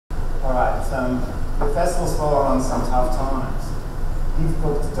the festival's fallen on some tough times. You've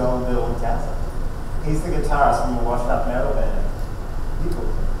booked Grímur. He's the guitarist from a washed-up metal band. You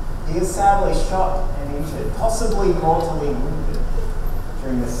booked him. He is sadly shot and injured, possibly mortally wounded,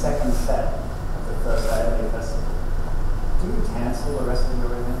 during the second set of the first day of the festival. Do you cancel the rest of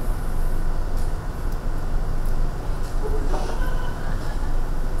your event?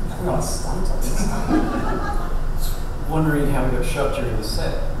 I'm not stumped on this. Wondering how he got shot during the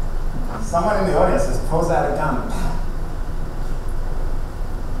set. Someone in the audience just pulls out a gun.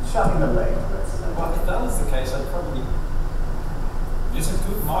 Shot in the leg, let's say. Well, if that was the case, I'd probably... It's a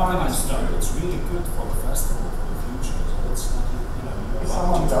good marketing stunt. It's really good for the festival for the future. So it's not, if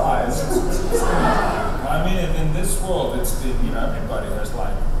someone dies. I mean, in this world, it's the, everybody has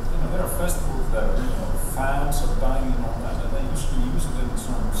like, there are festivals that are, fans are dying and all that, and they usually use it in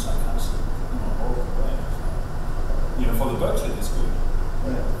some sarcastic, horrible way. For the budget, it's good.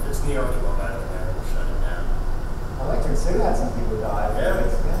 Yeah. If it's New York, you won't matter there, we'll shut it down. Electric Zoo had some people die. Yeah,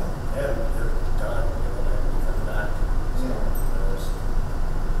 they're done. They're coming back. Yeah.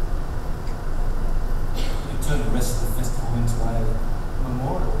 Turn the rest of the festival into a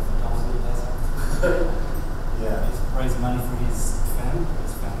memorial for Dollar Desert. Yeah. He's raised money for his family,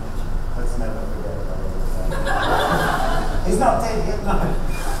 his foundation. Let's never forget about it. He's not dead yet, no.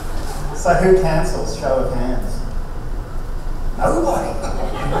 So who cancels? Show of hands. Nobody.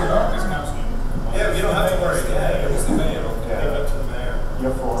 Yeah, you don't have to worry. Yeah, it was the mayor. Okay. Leave it up to the mayor.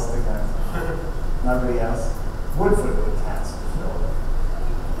 You're forced to cancel. Nobody else. Woodford would cancel, surely.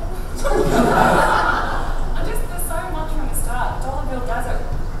 There's so much from the start. Dollarville does it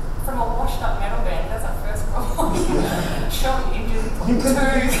from a washed-up metal band. That's our first problem. Shot and injured.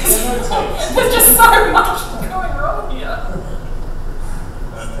 There's just so much going wrong here.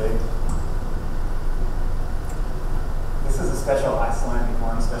 This is a special Icelandic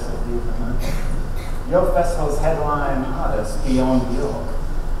one, special view from home. Your festival's headline artist, Beyond York,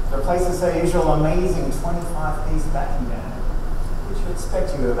 replaces her usual amazing 25-piece backing band, which you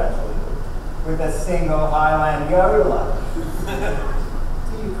expect you to have actually booked, with a single Highland yodeler.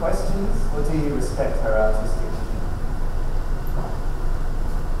 Do you question this, or do you respect her artistic vision?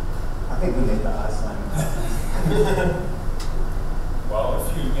 I think we need the Icelandic. Well,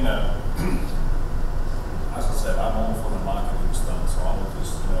 if you, as I said, I'm all for the marketing stuff, so I will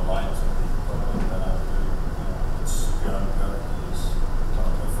just, lie to the public that I do. It's Björn Björk is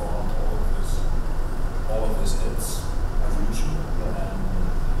going to perform all of his hits as usual, and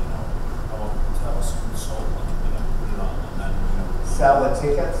I will tell us who sold them, put it on, and then Sell the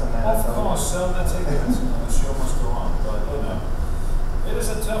tickets and then. Of course, sell the tickets. The show must go on, but it is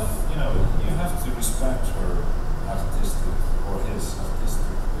a tough. You have to respect her artistic or his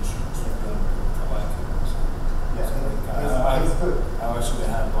artistic vision. I like it. He's good. I actually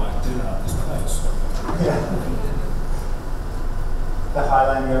had dinner at this place. So. Yeah. The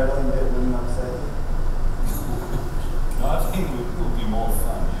Highland yodeling bit wouldn't upset you? No, I think it would be more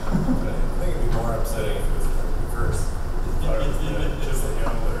fun. I think it'd be more upsetting if it was the reverse. Just the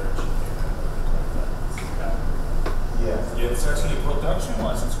yodeler. Yeah. It's actually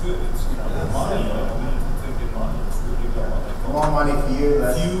production-wise, it's good. It's money. We need to think in money. It's really good. More money for you. A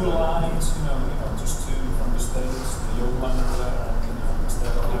few lines, just two from the States, the yodeler there, and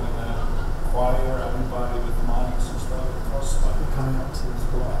instead of having a choir, everybody with mics and stuff, it costs money. Coming up to this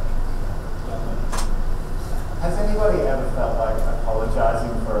block. Has anybody ever felt like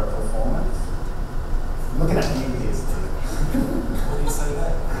apologising for a performance? I'm looking at you here, Steve. What do you say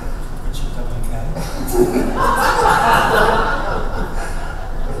that? Richard WK?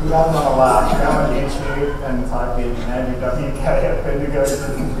 If you don't want to laugh, go on YouTube and type in Andrew WK at Bendigo.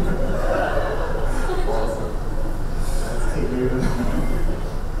 Awesome. Let's keep moving.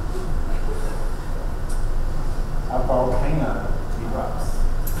 A volcano erupts,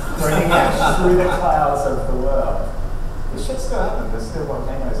 bringing ash through the clouds of the world. This shit still happens. There's still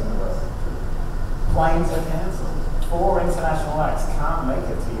volcanoes in the world. Planes are cancelled. 4 international acts can't make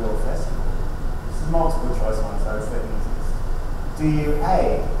it to your festival. This is multiple choice one, so it's the easiest. Do you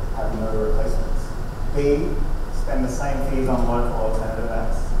A, have no replacements? B, spend the same fees on local alternative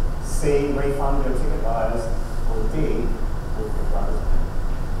acts? C, refund your ticket buyers? Or D, book the brothers band?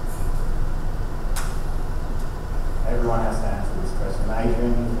 Everyone has to answer this question.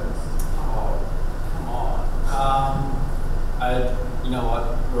 Adrian, you first. Oh, come on. You know what?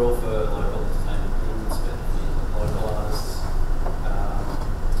 We're all for local entertainment things, but local artists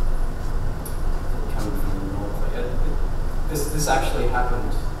coming from the north. This actually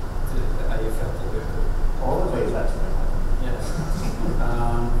happened to the AFL. All of these actually happen. Yeah.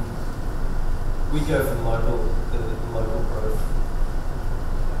 We go for the local growth.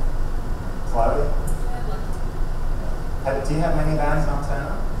 So Do you have many bands not turn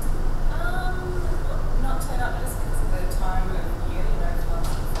up? Not turn up just because of the time of year,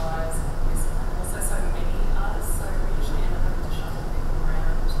 floods and fires, and also so many artists, so we usually end up having to shuffle people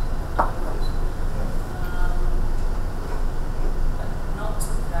around. But not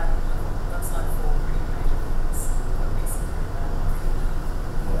to that level. That's like four pretty major things. That'd be some pretty bad luck.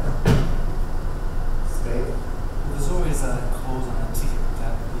 Steve? There's always a clause on a ticket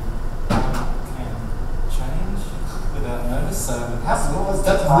that the lineup can change without notice, so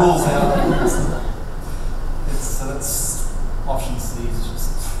that rules out. So that's option C is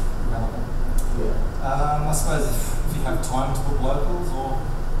just relevant. Yeah. I suppose if you have time to book locals or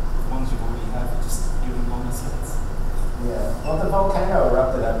the ones you already have, just give them longer sets. Yeah. Well, the volcano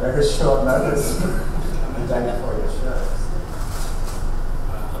erupted at very short notice the day before your show.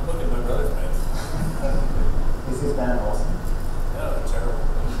 I'm looking at my brother's band. Is his band awesome? No, they're terrible.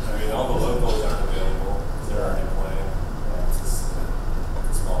 I mean, all the locals aren't available because they're already playing. Yeah. It's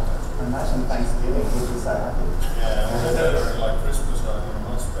a small country. Imagine Thanksgiving, he'd be so happy. Yeah, or like Christmas,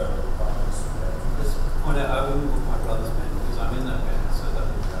 much better parties. Just point out, I wouldn't book my brother's band because I'm in that band, so that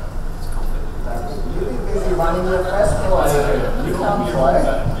it's conflict of interest. You'd be busy running your festival. You can't You play.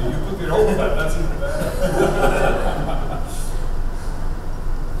 book your own band, that's even better.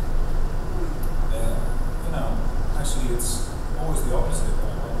 Actually, it's always the opposite.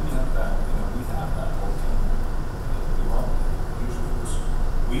 When we have that, whole thing. Usually it was,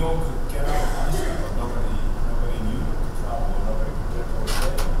 we all could get out of high school, but nobody knew to travel, or nobody could get to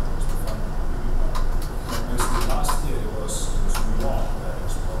Australia. It was the fun. Basically, last year it was New York that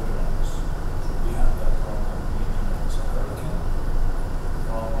exploded on us. We had that problem. It's a hurricane.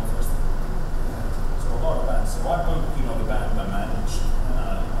 From my first so a lot of bands. So I booked, the band I managed, and I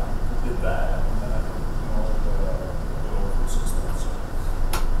did that, and then I booked, the local system. So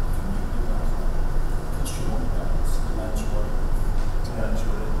you can do that. Push your own bands, eventually.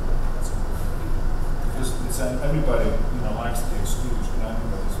 That's a good thing. Because it's everybody, likes the excuse,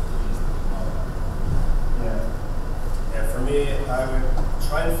 everybody's pleased with the Yeah. Yeah, for me, I would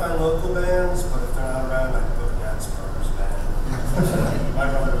try and find local bands, but if they're not around, I'd book Dad's brother's band. My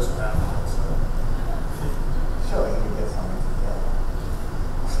brother doesn't have one, so Surely you could get something together.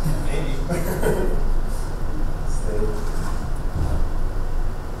 maybe. Steve.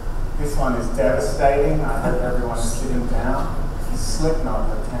 This one is devastating. I hope everyone is sitting down. Slipknot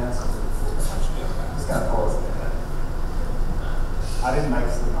got cancelled. I'm just going to pause it there. I didn't make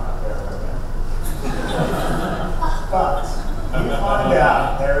Slipknot, they're a band. But you find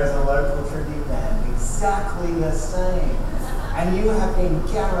out there is a local tribute band exactly the same. And you have been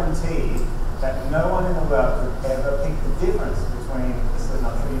guaranteed that no one in the world could ever pick the difference between the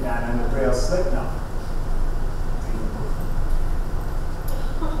Slipknot tribute band and the real Slipknot.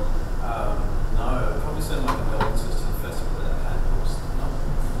 No, I'd probably send like a Melbourne System Festival that had Slipknot,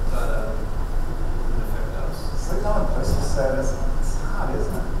 but it wouldn't affect us. Slipknot and postal service, it's hard,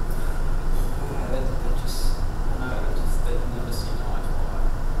 isn't it? Yeah, they just, they never seem eye to eye.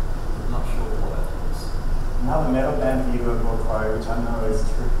 I'm not sure what that is. Another metal band for you to book, which I know is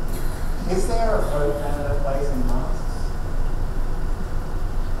true. Is there a folk band that plays in masks?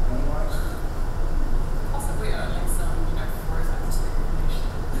 Anyway? Possibly only some, throwback to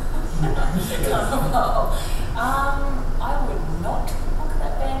Carnival. I would not book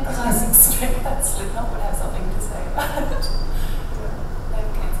that band because I suspect that Slipknot would have something to say about it.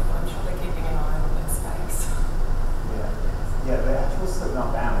 They've cancelled, but I'm sure they're keeping an eye on their space. Yeah, the actual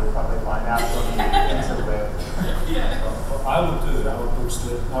Slipknot band we'll probably find out from the interweb. Well, I would do it. I would book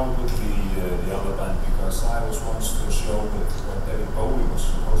the other band because I was once to a show where David Bowie was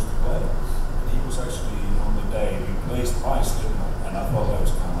supposed to play, and he was actually on the day replaced by Slipknot, and I thought that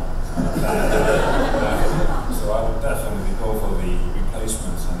was kind of bad. So I would definitely go for the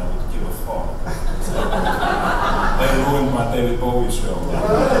replacements, and I would give a thought. They ruined my David Bowie show. Were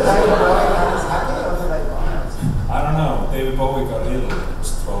the David Bowie bands happy or did they riot? I don't know. David Bowie got ill. It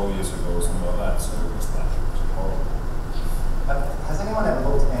was 12 years ago, something like that. So it was like horrible. Has anyone ever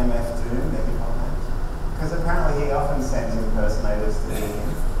looked at MF Doom, their hip-hop band? Because apparently he often sends impersonators to be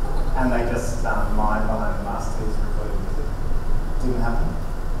him, and they just mine behind the masterpiece recording music. Didn't happen?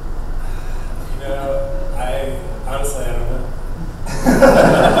 I honestly, I don't know.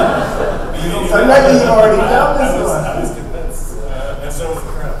 So maybe you've already found this one. I was convinced, and so was the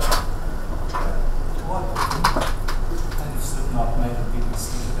crowd. What? And if Slipknot made a big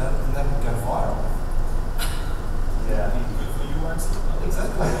mistake about it, then that would go viral. Yeah. Good for you, Slipknot.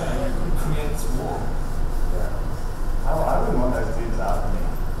 Exactly. It could create this war. Yeah. I wouldn't want those dudes after me.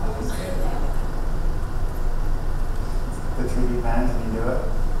 I'd be scared. The tribute band, can you do it?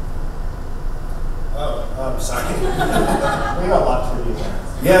 Oh, sorry.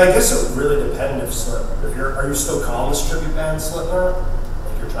 Yeah, I guess it would really depend if are you still calling this tribute band Slipknot?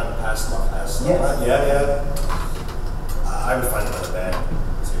 Like you're trying to pass them off as Slipknot? Yes. Yeah. I would find another band to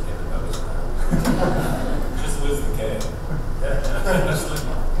get the notice around. Just lose the K. Yeah.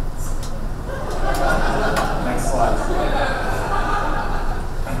 Slipknot. Next slide.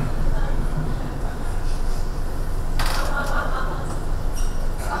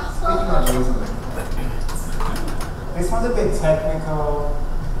 Speaking of losing this one's a bit technical.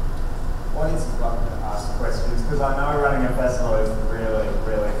 What is like to ask questions? Because I know running a festival is really,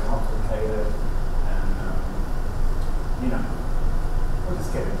 really complicated, and we'll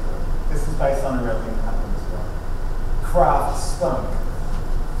just get into it. This is based on a real thing that happened as well. Craft Skunk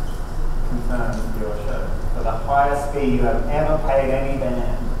confirmed your show for the highest fee you have ever paid any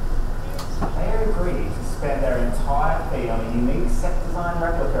band. They agreed to spend their entire fee on a unique set design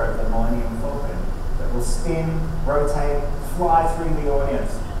replica of the Millennium Falcon that will spin, rotate, fly through the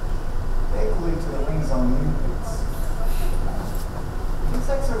audience. They're glued to the wings on moonpits. These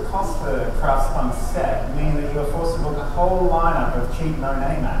extra costs for Craft Spunk's set mean that you're forced to book a whole lineup of cheap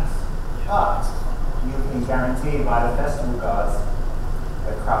no-name acts. But you've been guaranteed by the festival guards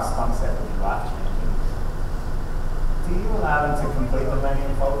that Craft Spunk's set will be life-changing. Do you allow them to complete the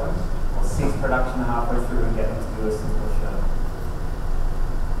Millennium Falcon, or cease production halfway through and get them to do a simple show?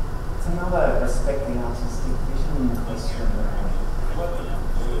 It's another respecting artistic vision question. What the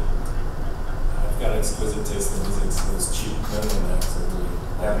good? I've got exquisite taste in music, so those cheap million acts are really.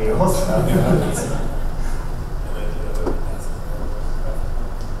 That'd be awesome. And then, that's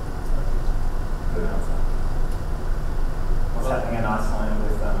Good answer. What's happening in Iceland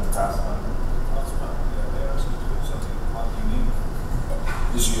with Craftsman? they actually do something quite unique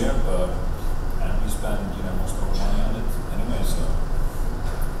this year, and we spend most of our money on it anyway, so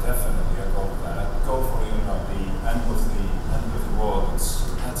definitely I go for that. I go for the end of the world.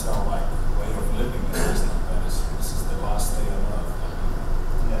 That's our way of living in Iceland. This is the last day on earth.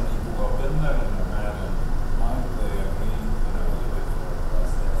 People who have been there and they're mad and mind they agree,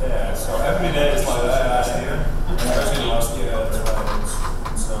 Yeah, so every day is like that last year. Especially last year, that's right.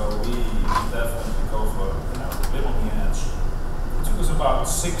 And so we definitely go for live on the edge. It took us about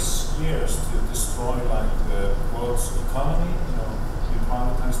 6 years to destroy the world's economy. We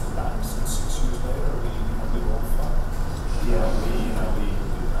privatized the banks, and 6 years later we were on fire. Yeah. We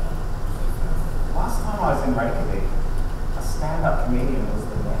did that. Last time I was in Reykjavik, a stand-up comedian was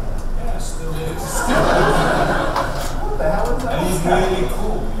the mayor. Yeah, still is. What the hell is that? And he's really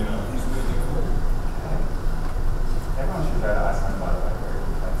cool, he's really cool. Okay. Everyone should go to Iceland, by the way, very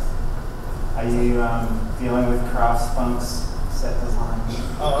good place. Are you dealing with Craft Spunk's set design?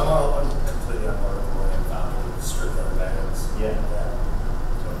 I'm completely on board with the Millennium Falcon, strictly on bands. Yeah.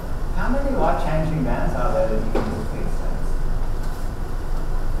 How many life-changing bands are there that you can book these days?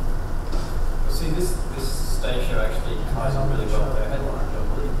 Well, see, this stage show actually ties on really well with our headliner, John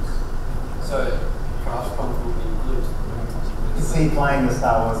Williams. So, Craft Punk will be included. Is he playing the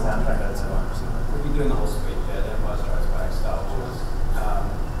Star Wars soundtrack as well? We'll be doing the whole suite, yeah, The Empire Strikes Back, Star Wars.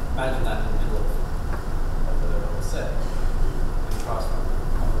 Imagine that in the middle of the set. The Craft Punk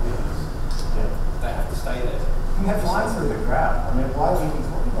on the wheels. Yeah. They have to stay there. You have lines through the crowd. I mean, why would you be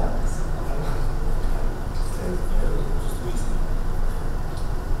talking about this?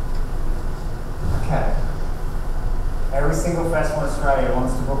 Okay. Every single festival in Australia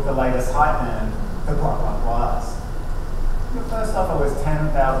wants to book the latest hype band, the blah blah blahs. Your first offer was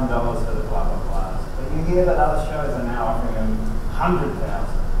 $10,000 for the blah blah blahs, but you hear that other shows are now offering them $100,000.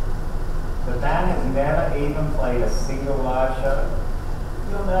 The band has never even played a single live show.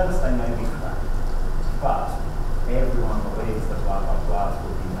 You're nervous they may be cracked, but everyone believes that blah blah blahs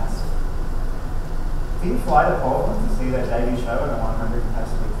will be massive. Do you fly to Portland to see their debut show at a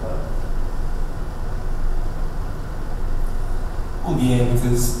 100-capacity club? Well, yeah,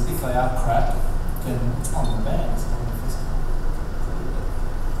 because if they are crap,